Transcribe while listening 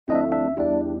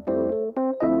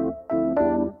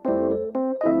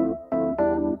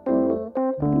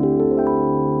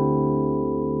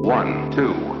1,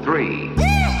 2, 3.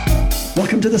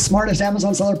 Welcome to the Smartest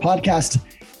Amazon Seller Podcast.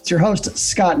 It's your host,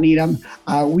 Scott Needham.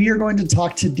 We are going to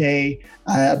talk today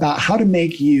about how to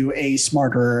make you a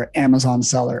smarter Amazon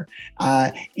seller.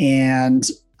 And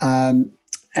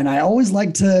I always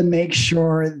like to make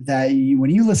sure that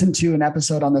when you listen to an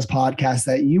episode on this podcast,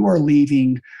 that you are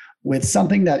leaving with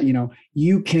something that,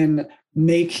 you can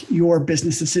make your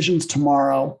business decisions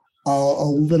tomorrow a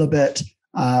little bit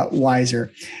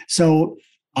wiser. So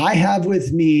I have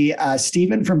with me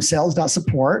Steven from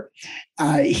Sales.Support.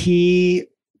 We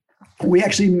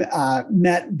actually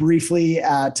met briefly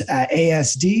at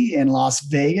ASD in Las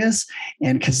Vegas,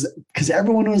 and because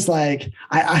everyone was like,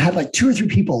 I had like 2 or 3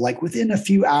 people like within a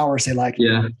few hours say like,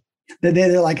 yeah,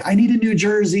 they're like, I need a New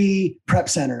Jersey prep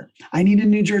center. I need a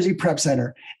New Jersey prep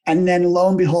center, and then lo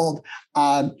and behold,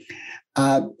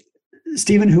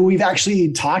 Steven, who we've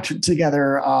actually talked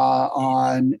together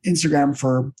on Instagram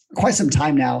for quite some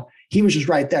time now, he was just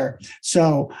right there.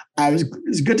 So it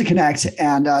was good to connect.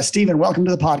 And Steven, welcome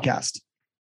to the podcast.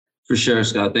 For sure,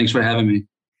 Scott. Thanks for having me.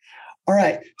 All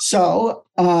right. So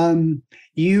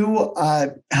you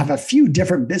have a few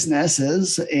different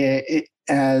businesses,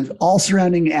 all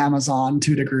surrounding Amazon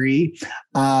to a degree,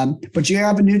 but you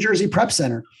have a New Jersey prep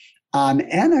center.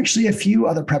 And actually a few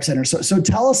other prep centers. So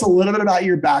tell us a little bit about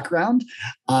your background.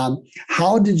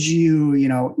 How did you,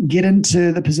 get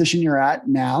into the position you're at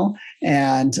now?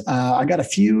 And I got a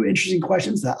few interesting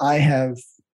questions that I have.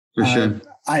 For sure.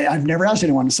 I've never asked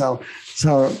anyone. So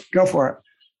go for it.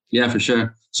 Yeah, for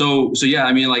sure. So yeah,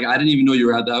 I mean, like, I didn't even know you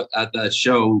were at that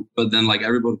show, but then like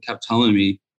everybody kept telling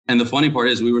me. And the funny part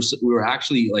is we were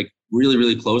actually like really,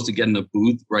 really close to getting a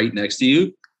booth right next to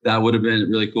you. That would have been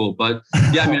really cool. But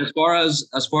yeah, I mean, as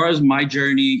far as my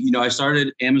journey, I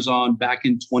started Amazon back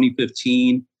in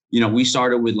 2015. We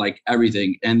started with like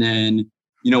everything. And then,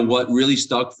 what really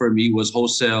stuck for me was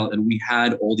wholesale. And we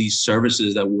had all these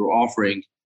services that we were offering.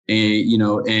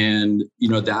 And,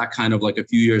 that kind of like a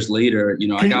few years later,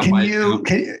 I got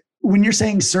when you're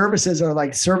saying services, are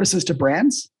like services to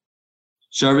brands?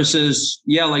 Services.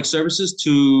 Yeah. Like services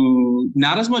to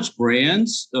not as much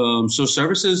brands.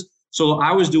 So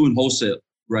I was doing wholesale,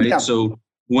 right? Yeah. So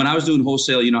when I was doing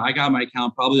wholesale, I got my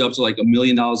account probably up to like $1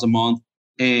 million a month.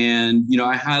 And,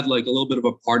 I had like a little bit of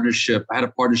a partnership. I had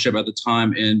a partnership at the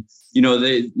time, and,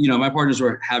 my partners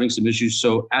were having some issues.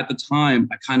 So at the time,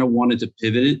 I kind of wanted to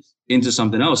pivot it into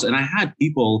something else. And I had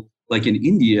people like in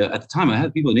India at the time,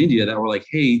 that were like,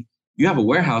 hey, you have a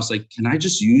warehouse. Like, can I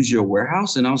just use your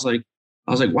warehouse? And I was like,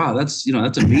 wow, that's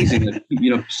amazing. That,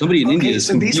 somebody in India is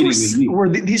competing with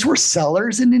me. These were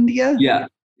sellers in India? Yeah.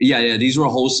 These were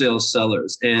wholesale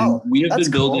sellers. And we'd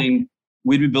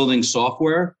be building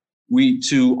software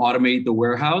to automate the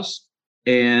warehouse.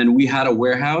 And we had a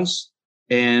warehouse,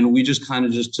 and we just kind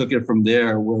of took it from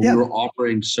there, where we were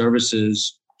offering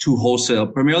services to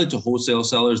primarily to wholesale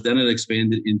sellers. Then it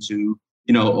expanded into,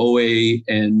 OA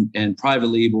and private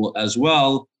label as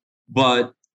well.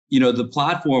 But the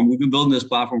platform, we've been building this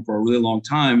platform for a really long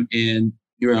time. And,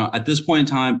 at this point in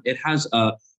time, it has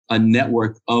a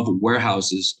network of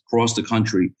warehouses across the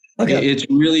country. Okay. It's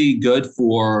really good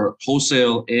for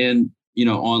wholesale and,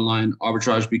 online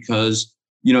arbitrage, because,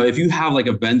 if you have like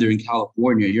a vendor in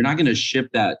California, you're not going to ship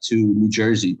that to New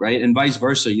Jersey, right? And vice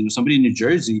versa. Somebody in New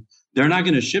Jersey, they're not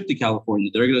going to ship to California.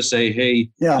 They're going to say, hey,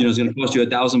 it's going to cost you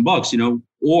 $1,000,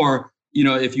 or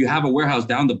if you have a warehouse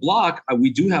down the block,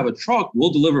 we do have a truck, we'll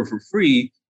deliver for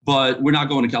free, but we're not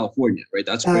going to California, right?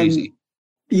 That's crazy.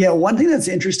 One thing that's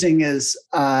interesting is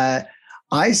I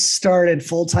started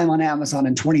full-time on Amazon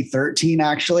in 2013,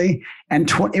 actually. And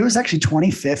it was actually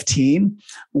 2015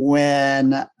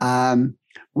 when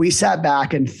we sat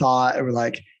back and thought, we're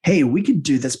like, hey, we could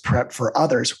do this prep for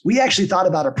others. We actually thought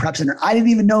about a prep center. I didn't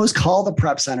even know it was called a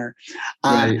prep center.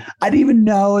 Right. I didn't even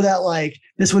know that like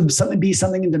this would be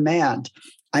something in demand.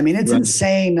 I mean, it's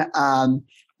insane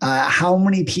how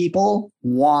many people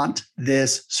want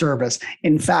this service.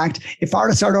 In fact, if I were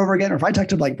to start over again, or if I talk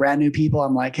to like brand new people,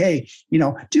 I'm like, hey,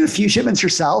 do a few shipments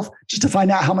yourself just to find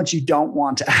out how much you don't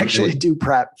want to actually do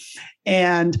prep.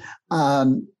 And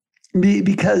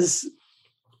because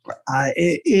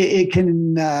it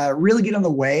can really get in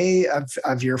the way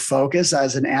of your focus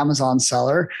as an Amazon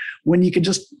seller when you can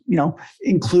just,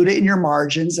 include it in your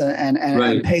margins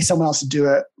and pay someone else to do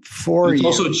it for you. It's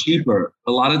also cheaper.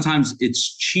 A lot of times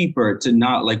it's cheaper to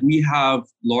not, like, we have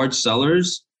large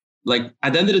sellers. Like,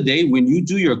 at the end of the day, when you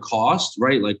do your cost,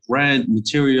 right, like rent,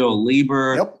 material,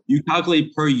 labor, you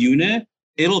calculate per unit,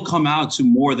 it'll come out to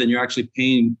more than you're actually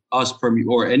paying us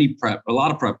or any prep, a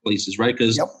lot of prep places, right?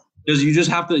 Because you just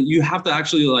have to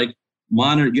actually like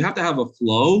monitor, you have to have a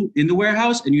flow in the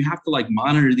warehouse, and you have to like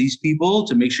monitor these people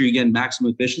to make sure you get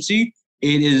maximum efficiency.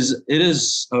 It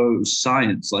is a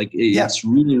science. Like it's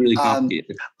really, really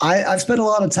complicated. I've spent a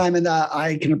lot of time in that.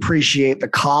 I can appreciate the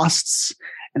costs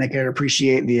and I can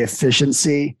appreciate the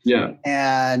efficiency. Yeah.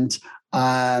 And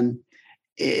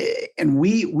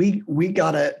we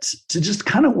got it to just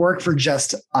kind of work for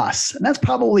just us. And that's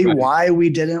probably why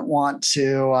we didn't want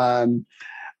to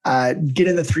get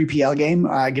in the 3PL game,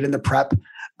 get in the prep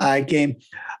game.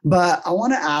 But I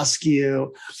want to ask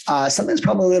you something that's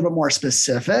probably a little bit more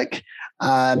specific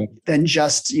than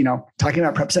just, talking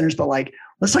about prep centers, but like,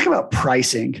 let's talk about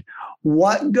pricing.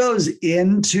 What goes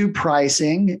into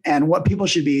pricing and what people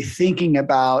should be thinking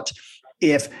about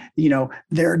if,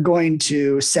 they're going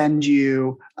to send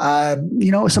you,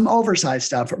 some oversized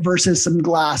stuff versus some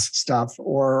glass stuff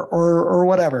or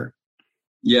whatever.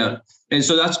 Yeah. And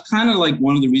so that's kind of like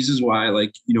one of the reasons why,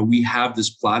 we have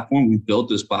this platform, we built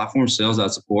this platform,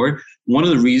 Sales.Support. One of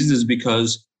the reasons is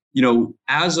because,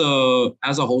 as a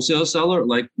wholesale seller,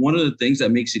 like one of the things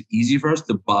that makes it easy for us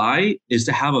to buy is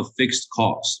to have a fixed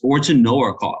cost or to know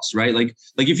our costs, right? Like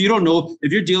if you don't know,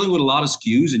 if you're dealing with a lot of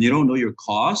SKUs and you don't know your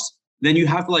costs, then you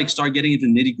have to start getting into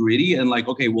nitty gritty and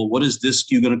okay, well, what is this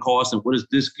SKU going to cost? And what is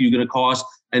this SKU going to cost?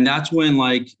 And that's when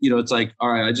it's like, all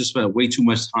right, I just spent way too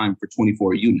much time for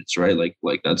 24 units, right?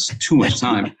 Like that's too much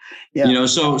time,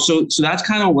 so that's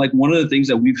kind of like one of the things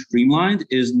that we've streamlined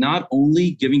is not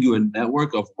only giving you a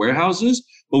network of warehouses,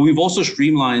 but we've also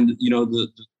streamlined,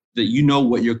 that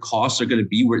what your costs are going to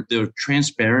be, where they're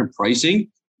transparent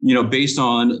pricing, based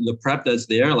on the prep that's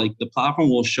there. Like the platform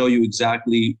will show you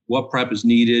exactly what prep is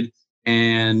needed.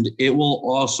 And it will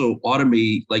also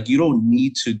automate, you don't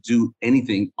need to do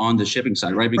anything on the shipping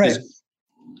side, right?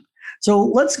 So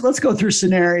let's go through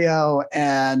scenario.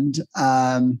 And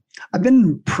I've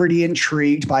been pretty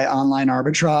intrigued by online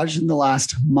arbitrage in the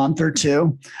last month or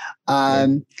two.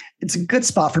 It's a good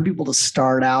spot for people to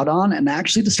start out on, and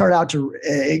actually to start out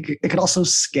it could also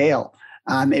scale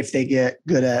if they get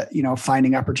good at,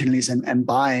 finding opportunities and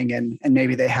buying, and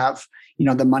maybe they have,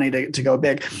 the money to go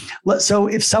big. So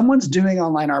if someone's doing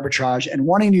online arbitrage and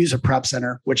wanting to use a prep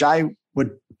center, which I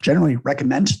would generally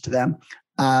recommend to them,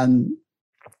 let's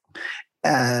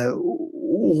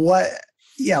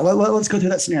go through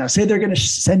that scenario. Say they're going to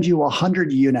send you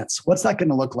 100 units. What's that going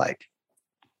to look like?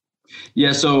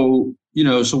 Yeah. So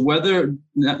whether,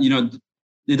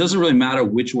 it doesn't really matter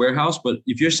which warehouse, but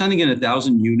if you're sending in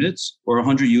 1,000 units or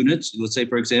 100 units, let's say,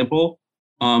 for example,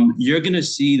 you're going to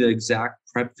see the exact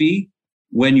prep fee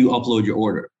when you upload your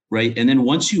order, right? And then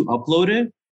once you upload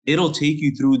it, it'll take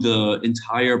you through the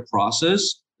entire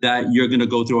process that you're going to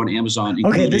go through on Amazon.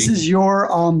 Okay, this is your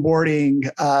onboarding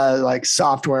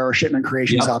software or shipment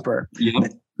creation software.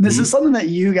 Yep. This is something that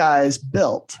you guys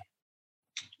built.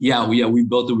 Yeah, we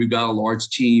built it. We've got a large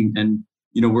team, and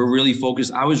we're really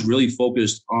focused. I was really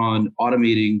focused on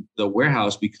automating the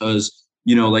warehouse because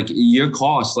your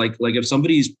costs, like if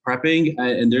somebody's prepping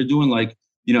and they're doing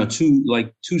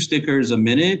two stickers a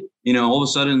minute, all of a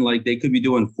sudden they could be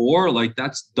doing 4,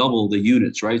 that's double the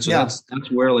units, right? So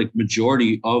that's where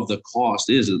majority of the cost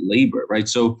is labor, right?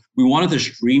 So we wanted to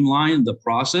streamline the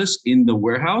process in the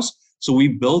warehouse. So we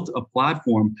built a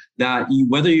platform that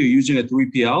whether you're using a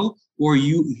 3PL or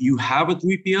you have a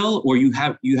 3PL or you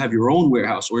have your own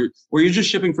warehouse or you're just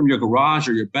shipping from your garage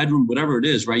or your bedroom, whatever it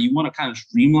is, right? You want to kind of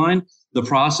streamline the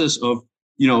process of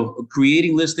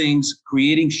creating listings,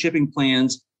 creating shipping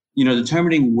plans,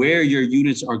 determining where your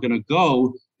units are going to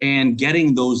go and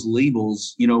getting those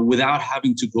labels, without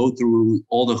having to go through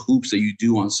all the hoops that you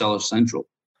do on Seller Central.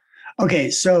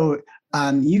 Okay. So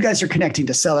you guys are connecting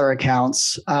to seller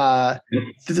accounts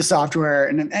through the software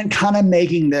and kind of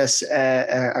making this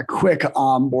a quick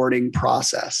onboarding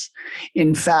process.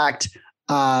 In fact,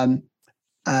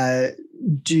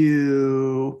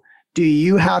 do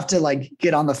you have to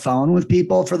get on the phone with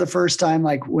people for the first time,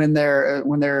 when they're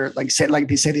say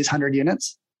these 100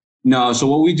 units? No. So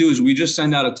what we do is we just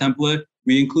send out a template.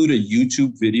 We include a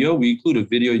YouTube video. We include a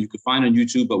video you could find on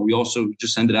YouTube, but we also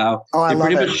just send it out. Oh, I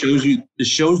love it. It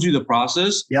shows you the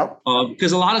process. Yep.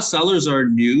 Because a lot of sellers are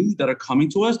new that are coming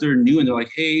to us. They're new and they're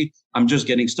like, hey, I'm just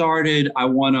getting started.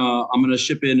 I'm going to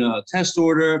ship in a test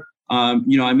order. I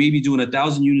may be doing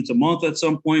 1,000 units a month at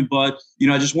some point, but,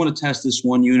 I just want to test this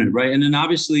one unit, right? And then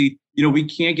obviously, we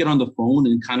can't get on the phone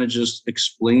and kind of just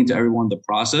explain to everyone the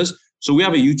process. So we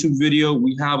have a YouTube video.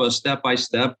 We have a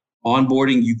step-by-step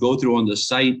onboarding you go through on the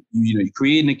site. You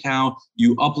create an account,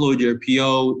 you upload your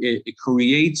PO, it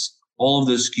creates all of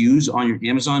the SKUs on your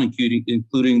Amazon,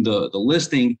 including the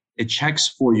listing. It checks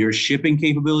for your shipping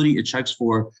capability. It checks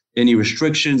for any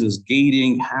restrictions as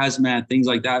gating, hazmat, things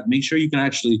like that. Make sure you can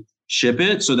actually ship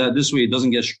it so that this way it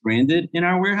doesn't get stranded in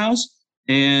our warehouse.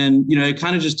 And, it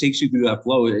kind of just takes you through that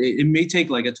flow. It may take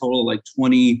like a total of like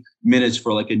 20 minutes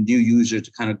for like a new user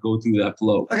to kind of go through that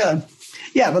flow. Okay.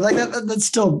 Yeah. But like that's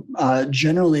still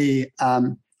generally,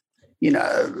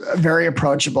 very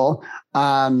approachable.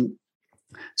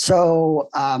 So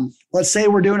let's say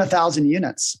we're doing 1,000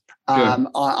 units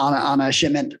on a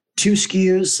shipment, 2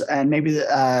 SKUs, and maybe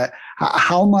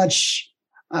how much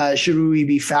should we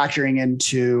be factoring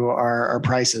into our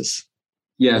prices?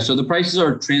 Yeah, so the prices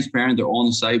are transparent; they're all on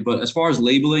the site. But as far as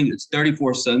labeling, it's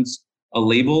 34 cents a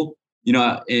label.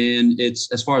 And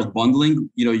it's as far as bundling,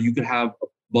 you could have a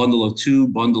bundle of 2,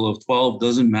 bundle of 12,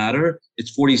 doesn't matter.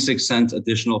 It's 46 cents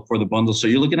additional for the bundle. So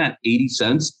you're looking at 80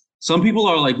 cents. Some people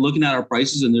are like looking at our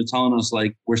prices and they're telling us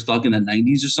like we're stuck in the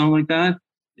 90s or something like that.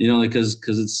 Because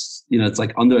it's it's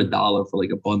like under $1 for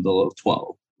like a bundle of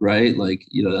 12, right? Like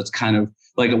that's kind of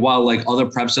like, while like other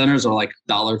prep centers are like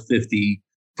 $1.50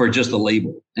 for just a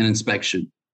label and inspection.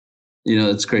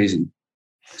 It's crazy.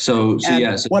 So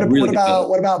yeah. So what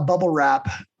about bubble wrap?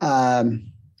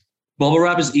 Bubble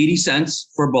wrap is 80 cents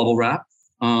for bubble wrap.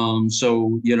 And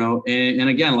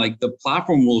again, like the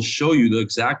platform will show you the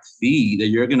exact fee that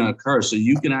you're going to incur. So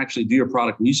you can actually do your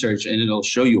product research and it'll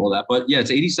show you all that. But yeah,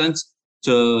 it's 80 cents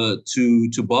to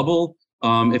bubble.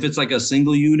 If it's like a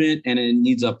single unit and it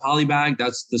needs a poly bag,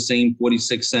 that's the same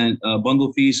 46-cent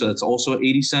bundle fee. So that's also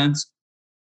 80 cents.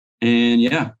 And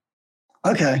yeah.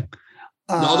 Okay.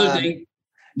 The other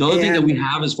thing that we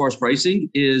have as far as pricing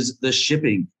is the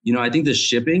shipping. I think the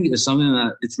shipping is something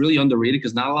that it's really underrated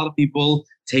because not a lot of people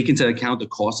take into account the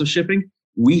cost of shipping.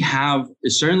 We have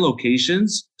certain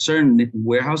locations, certain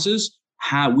warehouses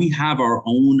we have our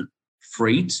own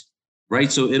freight,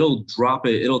 right? So it'll drop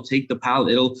it, it'll take the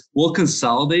pallet, we'll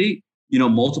consolidate,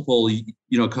 multiple,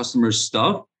 customers'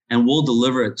 stuff, and we'll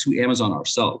deliver it to Amazon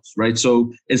ourselves, right?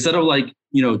 So instead of like,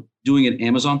 doing an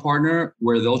Amazon partner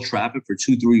where they'll traffic for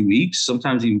 2-3 weeks,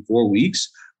 sometimes even 4 weeks,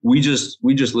 we just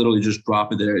literally just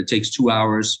drop it there. It takes 2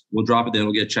 hours. We'll drop it there.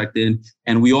 It'll get checked in.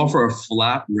 And we offer a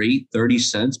flat rate, 30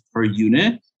 cents per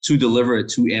unit to deliver it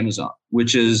to Amazon,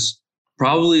 which is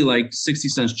probably like 60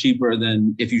 cents cheaper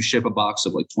than if you ship a box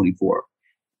of like 24.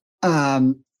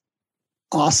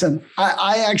 Awesome.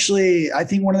 I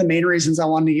think one of the main reasons I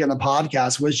wanted to get on the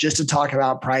podcast was just to talk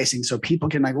about pricing so people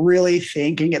can like really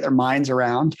think and get their minds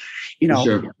around,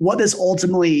 what this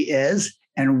ultimately is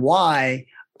and why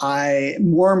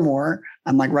I'm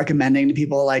like recommending to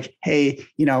people like, hey,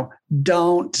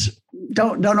 don't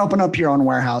open up your own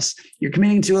warehouse. You're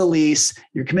committing to a lease.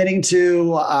 You're committing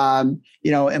to,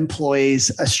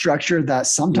 employees, a structure that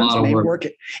sometimes may work.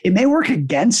 It may work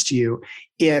against you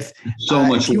if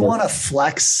you want to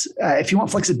flex, if you want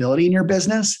flexibility in your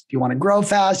business, if you want to grow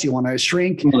fast, you want to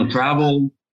shrink, you want to travel.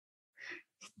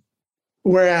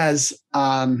 Whereas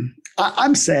I'm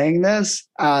saying this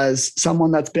as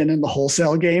someone that's been in the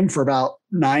wholesale game for about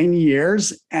 9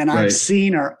 years, and I've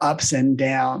seen our ups and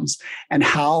downs and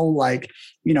how what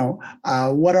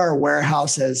our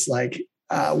warehouse is like,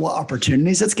 what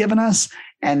opportunities it's given us,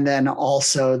 and then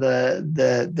also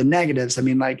the negatives. I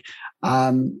mean,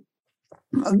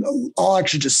 I'll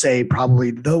actually just say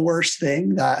probably the worst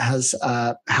thing that has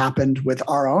happened with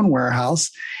our own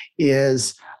warehouse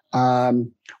is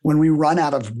when we run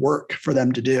out of work for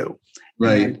them to do.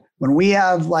 Right. And when we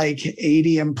have like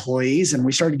 80 employees and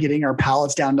we start getting our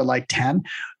pallets down to like 10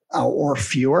 or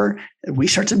fewer, we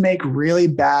start to make really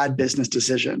bad business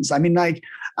decisions. I mean,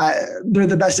 they're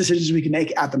the best decisions we can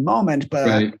make at the moment,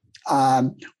 but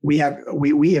we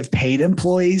have paid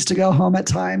employees to go home at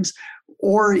times.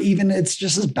 Or even it's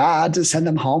just as bad to send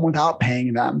them home without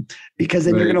paying them, because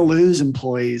then you're going to lose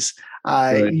employees.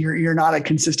 You're not a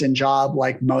consistent job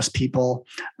like most people,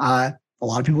 a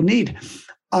lot of people need.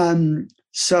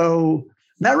 So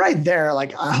that right there,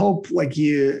 like, I hope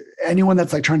anyone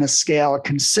that's like trying to scale,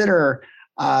 consider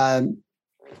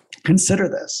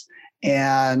this.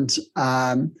 And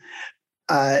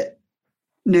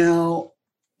now,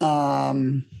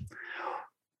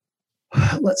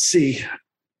 let's see.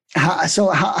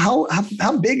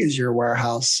 How big is your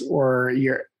warehouse or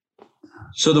your?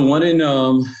 So the one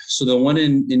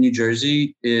in New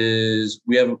Jersey is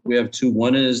we have 2.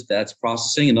 One is that's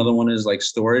processing. Another one is like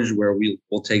storage where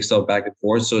we'll take stuff back and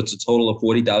forth. So it's a total of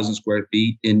 40,000 square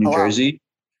feet in New Jersey.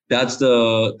 That's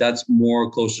more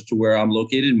closer to where I'm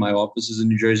located. My office is in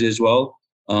New Jersey as well.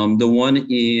 The one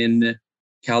in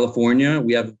California,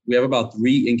 we have about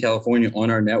 3 in California on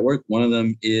our network. One of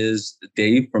them is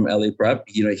Dave from LA Prep.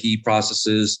 He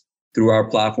processes through our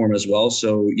platform as well.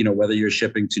 So, whether you're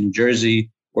shipping to New Jersey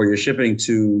or you're shipping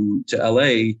to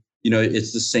LA,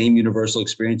 it's the same universal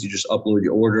experience. You just upload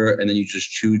your order and then you just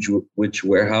choose which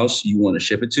warehouse you want to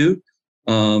ship it to.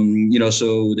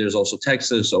 So there's also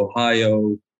Texas,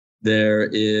 Ohio.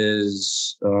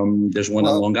 There's one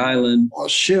in Long Island. Well,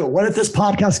 shoot. What if this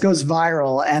podcast goes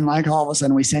viral and like all of a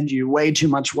sudden we send you way too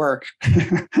much work?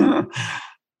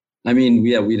 I mean,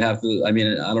 yeah, we'd have to. I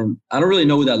mean, I don't really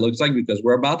know what that looks like because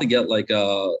we're about to get like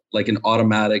an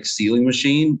automatic sealing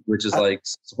machine, which is like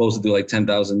supposed to do like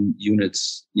 10,000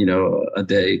 units, a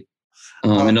day.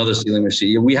 Another sealing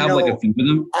machine. We have like a few of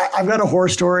them. I've got a horror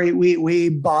story. We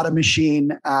bought a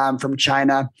machine from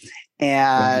China,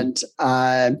 and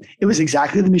it was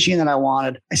exactly the machine that I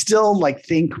wanted. I still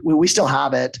think we still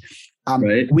have it.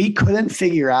 Right. We couldn't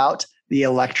figure out the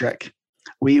electric.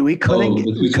 We couldn't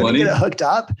get it hooked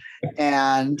up,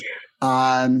 and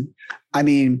I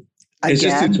mean, again, it's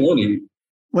just 220.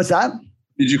 What's that?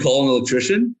 Did you call an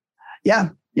electrician? Yeah,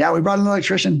 we brought an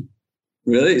electrician.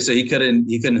 Really? So he couldn't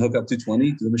hook up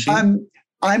 220 to the machine?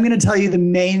 I'm going to tell you the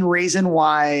main reason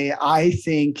why I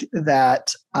think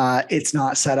that it's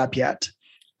not set up yet.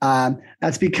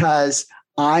 That's because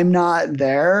I'm not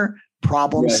there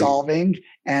problem solving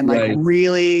and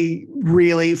really,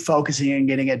 really focusing and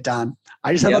getting it done.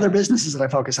 I just have other businesses that I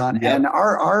focus on, and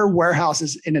our warehouse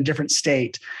is in a different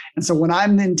state. And so when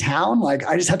I'm in town,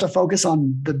 I just have to focus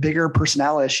on the bigger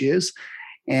personnel issues.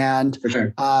 And for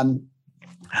sure.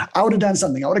 I would have done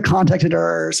something. I would have contacted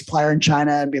our supplier in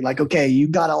China and be like, okay, you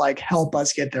got to help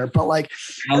us get there. But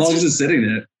how long is it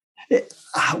sitting there?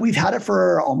 We've had it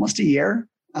for almost a year.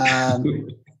 Yeah.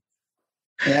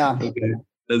 Okay.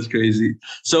 That's crazy.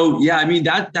 So yeah, I mean,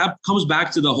 that comes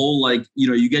back to the whole,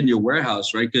 you get in your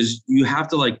warehouse, right? Because you have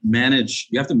to manage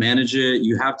it.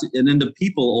 You have to, and then the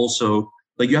people also,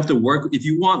 you have to work. If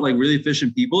you want really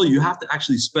efficient people, you have to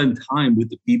actually spend time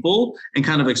with the people and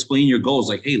kind of explain your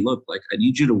goals. Hey, look, I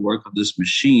need you to work on this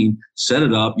machine, set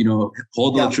it up,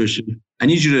 call the electrician. I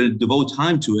need you to devote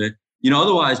time to it.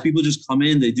 Otherwise people just come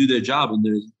in, they do their job and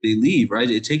they leave,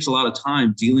 right? It takes a lot of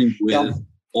time dealing with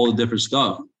all the different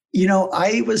stuff.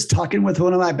 I was talking with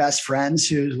one of my best friends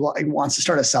who wants to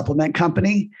start a supplement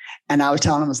company. And I was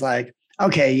telling him,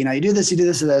 okay, you do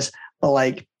this,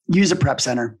 but use a prep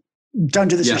center. Don't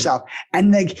do this yourself.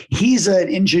 And he's an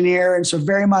engineer. And so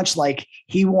very much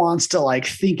he wants to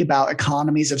think about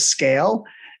economies of scale.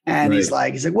 And he's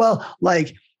like, well,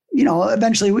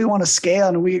 eventually we want to scale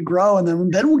and we grow and then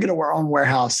we'll get our own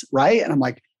warehouse. Right. And I'm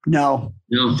like, no,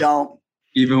 don't.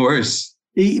 Even worse.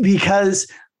 Because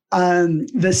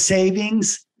the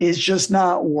savings is just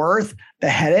not worth the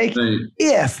headache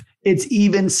if it's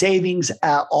even savings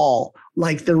at all,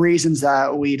 the reasons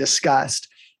that we discussed.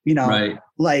 It's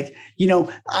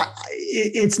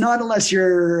not unless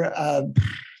you're,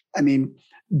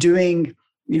 doing,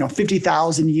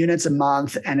 50,000 units a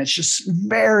month and it's just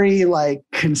very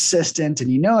consistent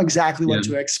and exactly what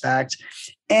to expect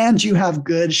and you have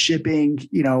good shipping,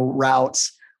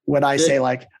 routes. Would I say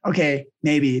okay,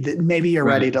 maybe you're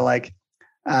ready to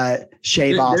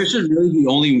shave off. There should really be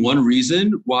only one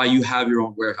reason why you have your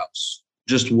own warehouse.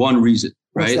 Just one reason,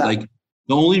 right?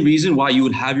 The only reason why you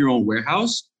would have your own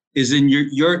warehouse is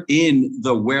you're in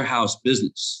the warehouse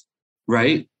business,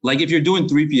 right? If you're doing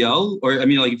 3PL or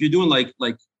if you're doing like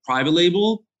private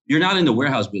label, you're not in the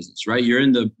warehouse business, right? You're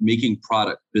in the making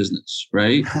product business,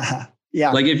 right?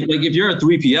 Yeah. If you're a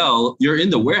 3PL, you're in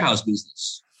the warehouse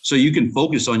business. So you can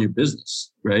focus on your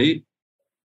business, right?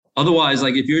 Otherwise,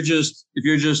 if you're just,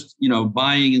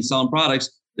 buying and selling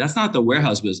products, that's not the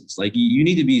warehouse business. You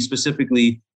need to be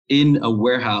specifically in a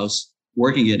warehouse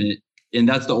working in it. And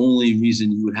that's the only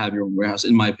reason you would have your own warehouse,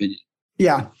 in my opinion.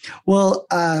 Yeah. Well,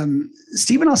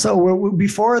 Steven, also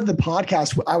before the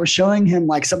podcast, I was showing him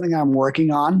something I'm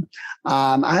working on.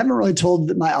 I haven't really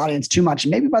told my audience too much.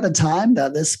 Maybe by the time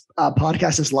that this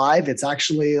podcast is live, it's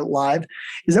actually live,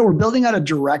 is that we're building out a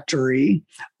directory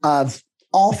of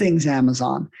all things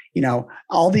Amazon,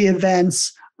 all the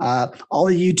events, all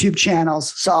the YouTube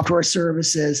channels, software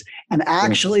services, and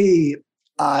actually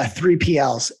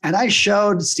 3PLs. And I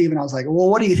showed Steven, I was like, well,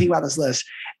 what do you think about this list?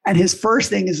 And his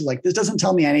first thing is this doesn't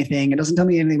tell me anything. It doesn't tell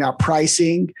me anything about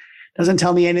pricing. It doesn't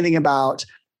tell me anything about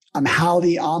how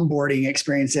the onboarding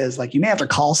experience is. You may have to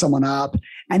call someone up.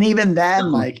 And even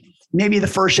then, maybe the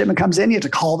first shipment comes in, you have to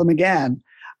call them again.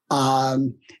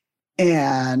 And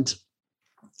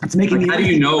it's making me. How do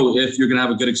you know if you're going to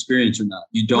have a good experience or not?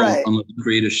 You don't unless you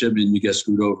create a shipment and you get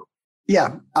screwed over.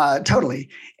 Yeah, totally.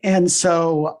 And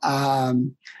so,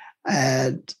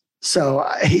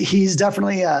 he's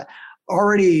definitely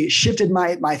already shifted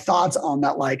my thoughts on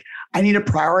that. I need to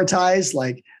prioritize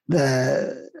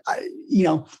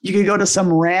you could go to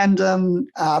some random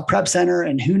prep center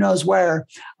and who knows where.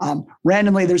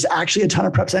 Randomly, there's actually a ton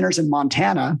of prep centers in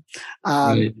Montana.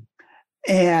 Right.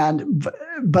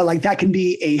 But like that can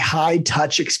be a high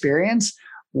touch experience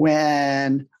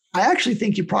when I actually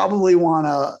think you probably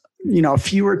want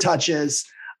fewer touches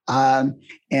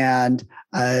and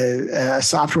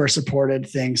software supported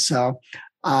things. So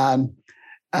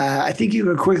I think you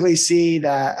could quickly see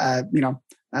that,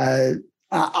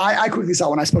 I quickly saw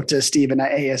when I spoke to Steven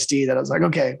at ASD that I was like,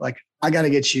 okay, like I got to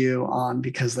get you on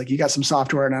because like you got some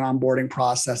software and an onboarding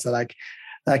process that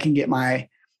I can get my.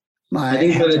 I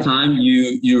think by the time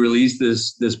you release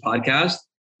this podcast,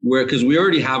 because we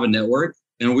already have a network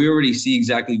and we already see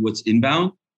exactly what's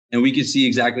inbound and we can see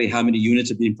exactly how many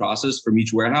units are being processed from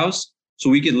each warehouse. So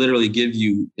we could literally give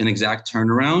you an exact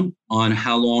turnaround on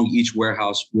how long each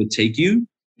warehouse would take you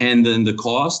and then the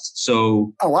cost.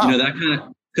 So, that kind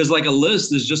of, because like a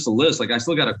list is just a list. Like I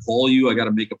still got to call you. I got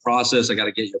to make a process. I got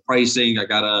to get your pricing. I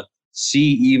got to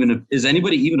see is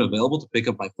anybody even available to pick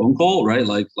up my phone call, right?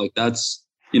 Like that's,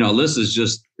 a list is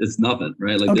just, it's nothing,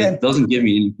 right? Like It doesn't give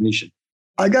me any information.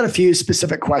 I got a few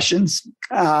specific questions.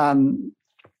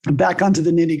 Back onto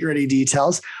the nitty gritty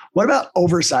details. What about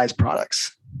oversized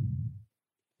products?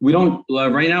 We don't,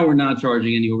 right now we're not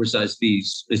charging any oversized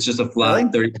fees. It's just a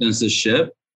flat 30 cents to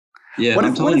ship. Yeah. What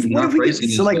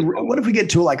if we get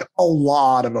to like a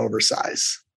lot of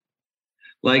oversize?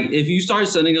 Like if you start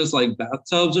sending us like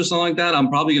bathtubs or something like that, I'm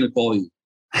probably going to call you.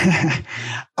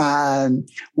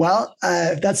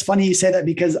 That's funny you say that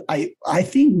because I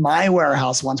think my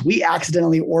warehouse once we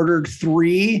accidentally ordered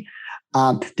 3.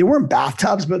 They weren't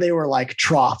bathtubs, but they were like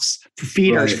troughs for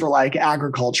feeders for like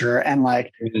agriculture and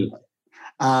like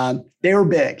they were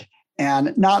big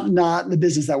and not the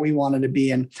business that we wanted to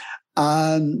be in.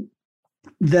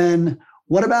 Then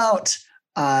what about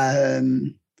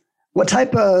what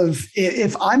type of,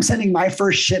 if I'm sending my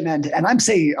first shipment and I'm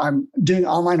doing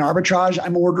online arbitrage,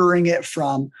 I'm ordering it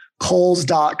from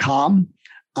Kohl's.com.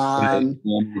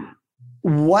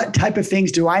 What type of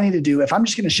things do I need to do if I'm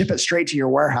just going to ship it straight to your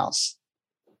warehouse?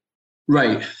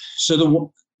 Right.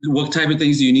 So what type of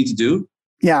things do you need to do?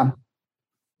 Yeah.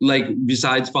 Like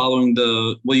besides following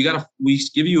we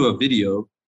give you a video.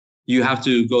 You have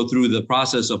to go through the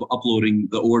process of uploading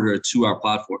the order to our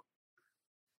platform.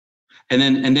 And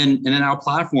then our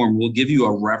platform will give you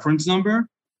a reference number.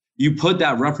 You put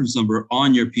that reference number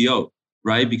on your PO,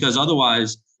 right? Because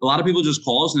otherwise, a lot of people just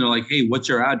call us and they're like, hey, what's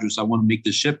your address? I want to make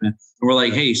this shipment. And we're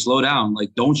like, hey, slow down.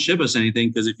 Like, don't ship us anything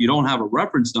because if you don't have a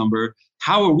reference number,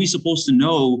 how are we supposed to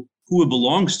know who it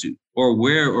belongs to or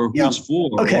where or who it's for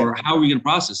or how are we going to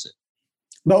process it?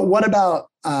 But what about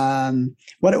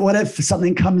what if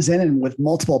something comes in and with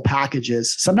multiple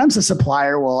packages? Sometimes the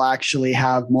supplier will actually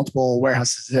have multiple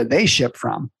warehouses that they ship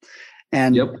from,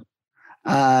 and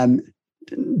I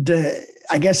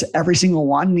guess every single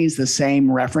one needs the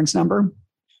same reference number.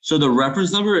 So the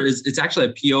reference number it's actually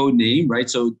a PO name, right?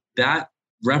 So that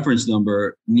reference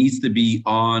number needs to be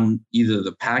on either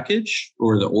the package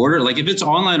or the order. Like if it's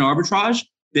online arbitrage,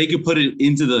 they could put it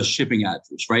into the shipping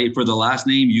address, right? For the last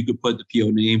name, you could put the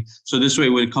PO name. So this way,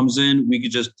 when it comes in, we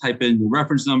could just type in the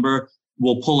reference number.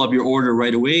 We'll pull up your order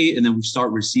right away, and then we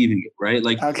start receiving it, right?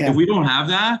 Like if we don't have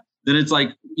that, then it's like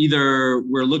either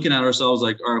we're looking at ourselves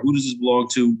like, all right, who does this belong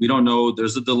to? We don't know.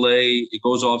 There's a delay. It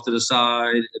goes off to the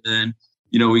side, and then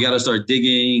we got to start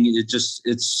digging.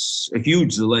 It's a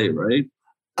huge delay, right?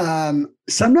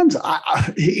 Sometimes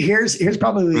here's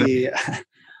probably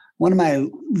one of my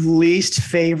least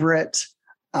favorite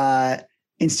Instagram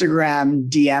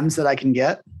DMs that I can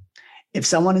get. If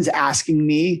someone is asking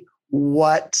me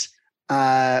what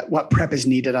prep is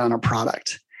needed on a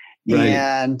product. Right.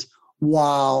 And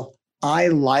while I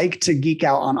like to geek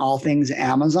out on all things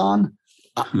Amazon,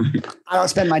 I don't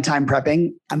spend my time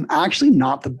prepping. I'm actually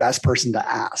not the best person to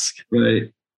ask.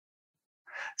 Right.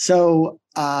 So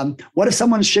what if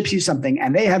someone ships you something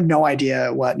and they have no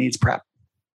idea what needs prep?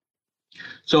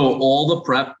 So all the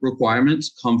prep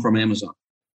requirements come from Amazon.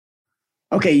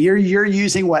 Okay, you're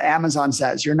using what Amazon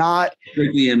says. You're not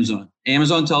strictly Amazon.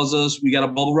 Amazon tells us we got to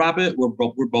bubble wrap it. We're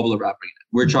bubble wrapping it.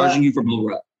 We're charging you for bubble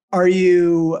wrap. Are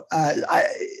you?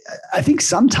 I think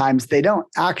sometimes they don't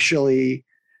actually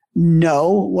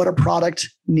know what a product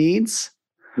needs.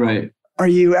 Right. Are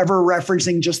you ever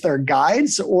referencing just their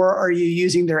guides, or are you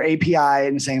using their API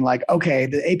and saying like, okay,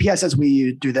 the API says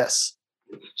we do this?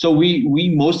 So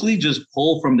we mostly just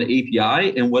pull from the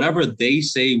API and whatever they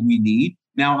say we need.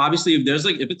 Now, obviously, if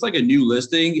it's like a new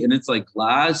listing and it's like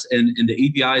glass and the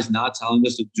API is not telling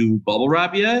us to do bubble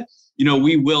wrap yet,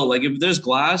 we will. Like if there's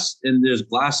glass and there's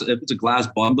glass, if it's a glass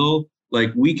bundle,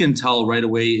 like we can tell right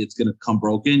away it's going to come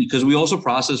broken because we also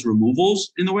process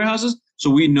removals in the warehouses. So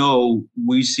we know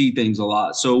we see things a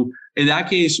lot. So in that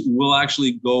case, we'll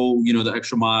actually go, the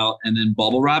extra mile and then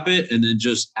bubble wrap it and then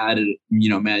just add it,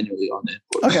 manually on the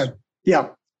inputs. Okay. Yeah.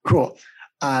 Cool.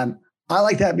 I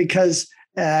like that because,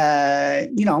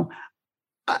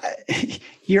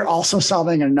 you're also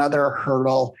solving another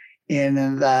hurdle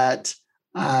in that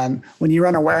when you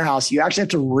run a warehouse, you actually have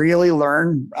to really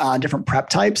learn different prep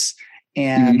types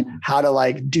and how to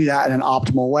like do that in an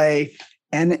optimal way.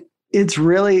 And it's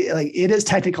really like, it is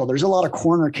technical. There's a lot of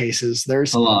corner cases.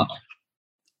 There's a lot.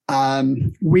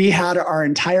 We had our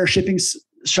entire shipping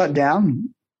shut down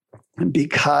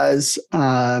because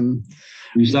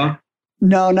you saw?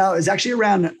 No, it's actually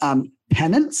around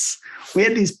pennants. We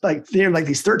had these they're like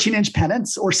these 13-inch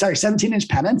pennants, or sorry, 17-inch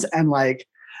pennants, and like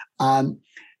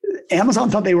Amazon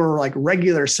thought they were like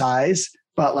regular size,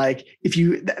 but like if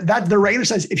you the regular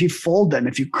size, if you fold them,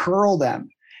 if you curl them,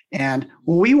 and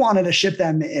we wanted to ship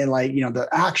them in like the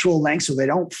actual length so they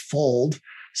don't fold,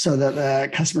 so that the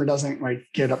customer doesn't like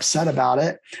get upset about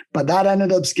it. But that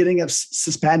ended up getting us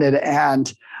suspended,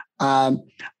 and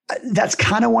that's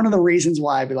kind of one of the reasons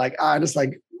why I'd be like, just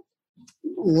like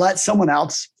let someone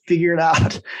else figure it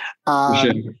out.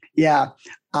 Sure. Yeah.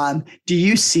 Do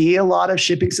you see a lot of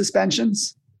shipping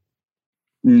suspensions?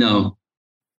 No.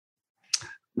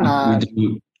 There's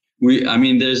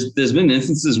been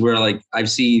instances where like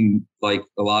I've seen like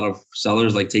a lot of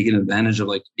sellers like taking advantage of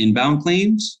like inbound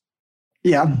claims.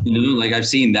 Yeah. Like I've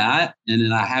seen that, and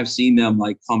then I have seen them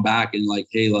like come back and like,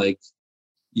 hey, like,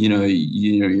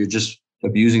 you're just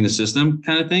abusing the system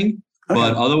kind of thing. Okay.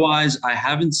 But otherwise, I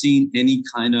haven't seen any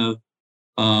kind of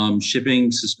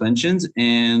shipping suspensions.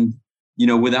 And,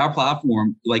 with our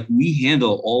platform, like we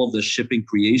handle all of the shipping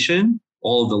creation,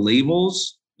 all of the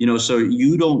labels, so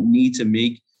you don't need to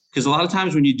make, because a lot of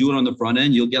times when you do it on the front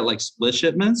end, you'll get like split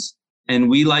shipments, and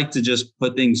we like to just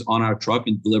put things on our truck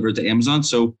and deliver it to Amazon.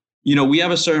 So, we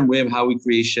have a certain way of how we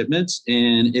create shipments,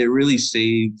 and it really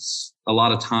saves a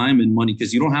lot of time and money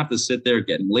because you don't have to sit there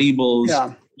getting labels.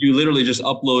 Yeah. You literally just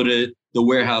upload it. The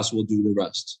warehouse will do the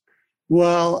rest.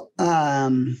 Well,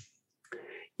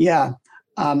 yeah.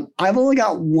 I've only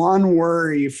got one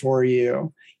worry for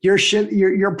you.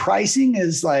 Your pricing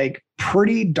is like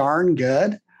pretty darn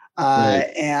good.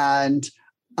 Right. And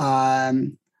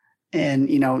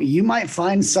you might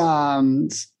find some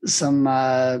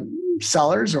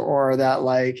sellers or that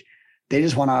like they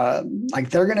just want to like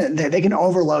they can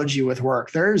overload you with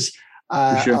work. There's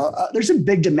there's a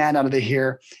big demand out of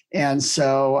here, and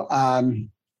so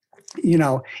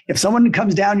if someone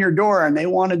comes down your door and they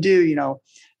want to do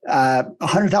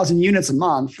 100,000 units a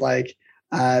month, like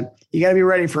you got to be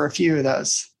ready for a few of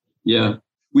those. Yeah,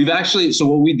 we've actually, so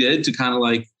what we did to kind of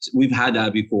like, we've had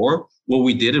that before. What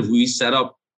we did is we set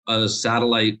up a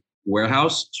satellite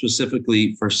warehouse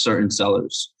specifically for certain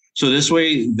sellers. So this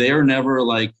way they're never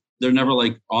like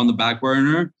on the back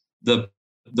burner. The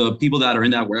people that are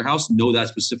in that warehouse know that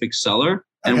specific seller,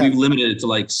 and we've limited it to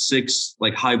like 6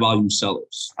 like high volume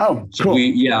sellers. Oh, so cool.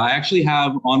 I actually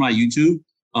have on my YouTube,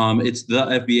 it's the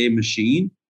FBA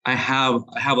machine. I have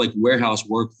like warehouse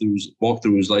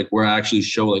walkthroughs, like where I actually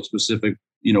show like specific,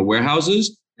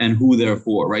 warehouses and who they're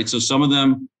for, right? So some of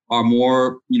them are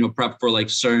more, prep for like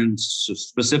certain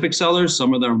specific sellers.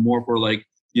 Some of them are more for like,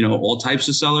 all types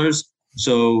of sellers.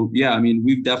 So yeah,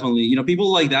 we've definitely,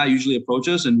 people like that usually approach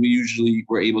us, and we usually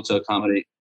were able to accommodate.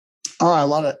 Oh, I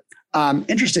love it.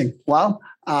 Interesting. Well,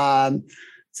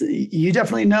 so you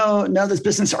definitely know this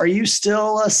business. Are you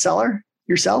still a seller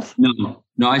yourself? No,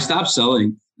 I stopped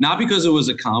selling, not because it was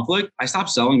a conflict. I stopped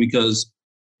selling because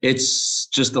it's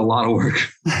just a lot of work.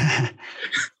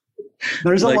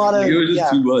 There's like, a lot of, it was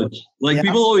just too much. Like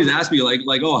people always ask me like,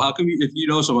 oh, how come if you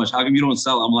know so much, how come you don't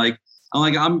sell?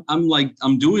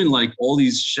 I'm doing like all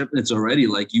these shipments already.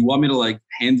 Like you want me to like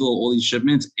handle all these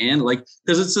shipments and like,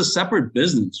 because it's a separate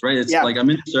business, right? It's like I'm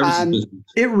in the services business.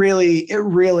 It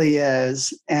really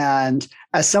is. And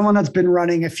as someone that's been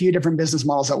running a few different business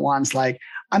models at once, like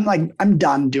I'm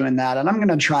done doing that, and I'm going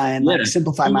to try and like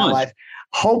simplify my life.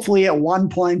 Hopefully at one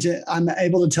point I'm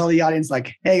able to tell the audience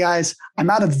like, hey guys, I'm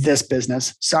out of this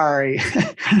business. Sorry.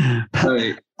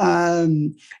 Right.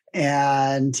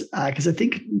 And because I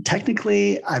think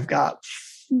technically I've got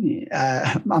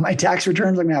on my tax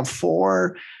returns, I'm gonna have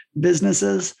 4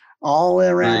 businesses all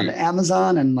around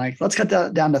Amazon, and like let's cut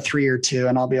that down to 3 or 2,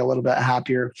 and I'll be a little bit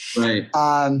happier. Right.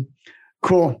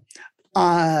 Cool.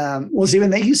 Well,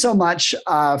 Steven, thank you so much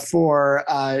for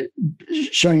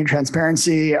showing your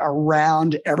transparency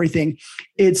around everything.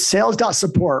 It's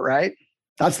Sales.Support, right?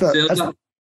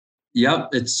 Yep.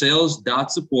 It's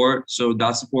Sales.Support. So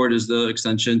 .support is the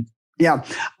extension. Yeah.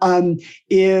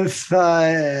 If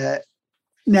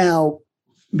now,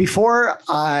 before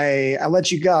I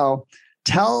let you go,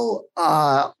 tell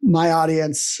my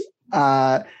audience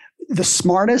the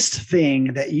smartest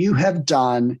thing that you have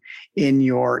done in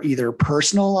your either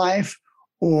personal life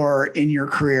or in your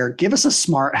career. Give us a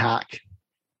smart hack.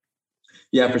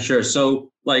 Yeah, for sure.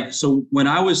 So when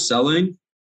I was selling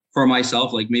for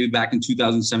myself, like maybe back in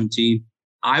 2017,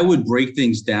 I would break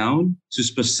things down to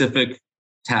specific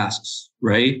tasks,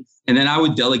 right? And then I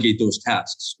would delegate those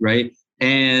tasks, right?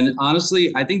 And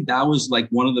honestly, I think that was like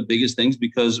one of the biggest things,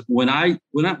 because once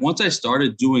I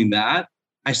started doing that,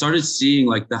 I started seeing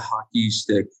like the hockey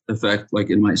stick effect, like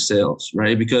in my sales,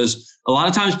 right? Because a lot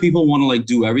of times people want to like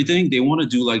do everything. They want to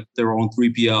do like their own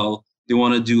 3PL. They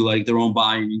want to do like their own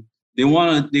buying.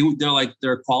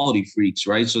 They're quality freaks,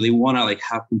 right? So they want to like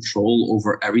have control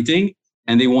over everything,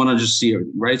 and they want to just see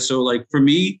everything, right? So like for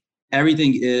me,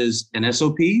 everything is an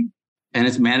SOP and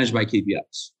it's managed by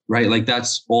KPIs, right? Like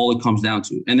that's all it comes down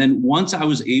to. And then once I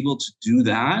was able to do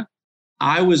that,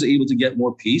 I was able to get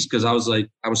more peace, because I was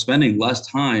spending less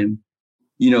time,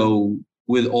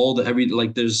 with all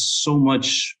there's so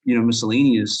much,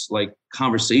 miscellaneous like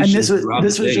conversations. And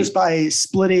this was just by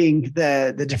splitting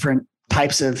the different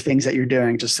types of things that you're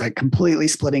doing, just like completely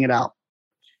splitting it out.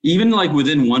 Even like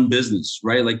within one business,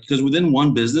 right? Like, because within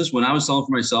one business, when I was selling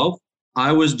for myself,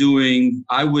 I would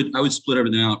split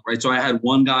everything out, right? So I had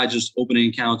one guy just opening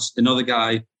accounts, another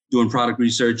guy doing product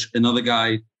research, another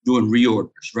guy doing reorders,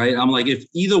 right? I'm like, if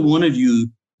either one of you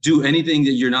do anything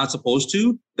that you're not supposed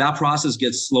to, that process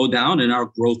gets slowed down and our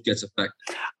growth gets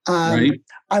affected, right?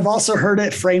 I've also heard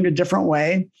it framed a different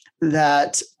way,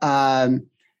 that,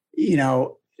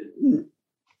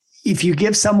 if you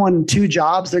give someone two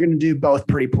jobs, they're going to do both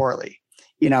pretty poorly.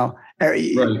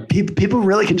 Right. People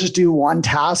really can just do one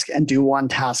task and do one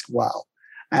task well,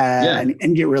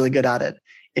 and get really good at it.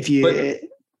 If you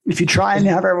try and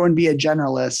have everyone be a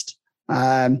generalist,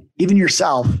 even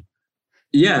yourself.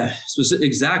 Yeah,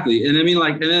 exactly. And I mean,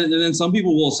 like, and then some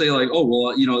people will say like, oh,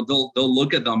 well, they'll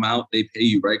look at the amount they pay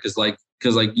you, right? Because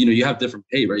you have different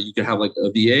pay, right? You could have like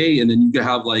a VA, and then you could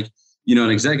have like, an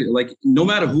executive. Like, no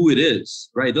matter who it is,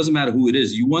 right? It doesn't matter who it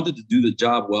is. You want them to do the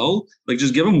job well. Like,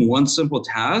 just give them one simple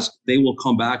task. They will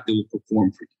come back. They will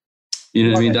perform for you. You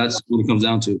know what I mean? That's what it comes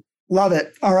down to. Love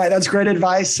it. All right. That's great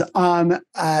advice.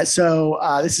 So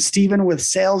this is Steven with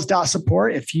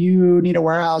Sales.Support. If you need a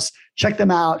warehouse, check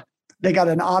them out. They got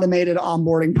an automated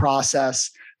onboarding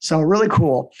process. So really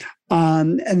cool.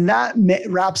 And that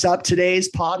wraps up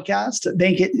today's podcast.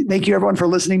 Thank you everyone for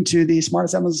listening to the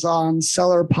Smartest Amazon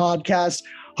Seller podcast.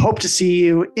 Hope to see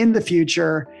you in the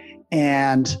future.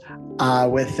 And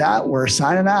with that, we're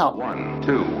signing out. 1,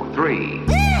 2,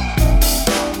 3.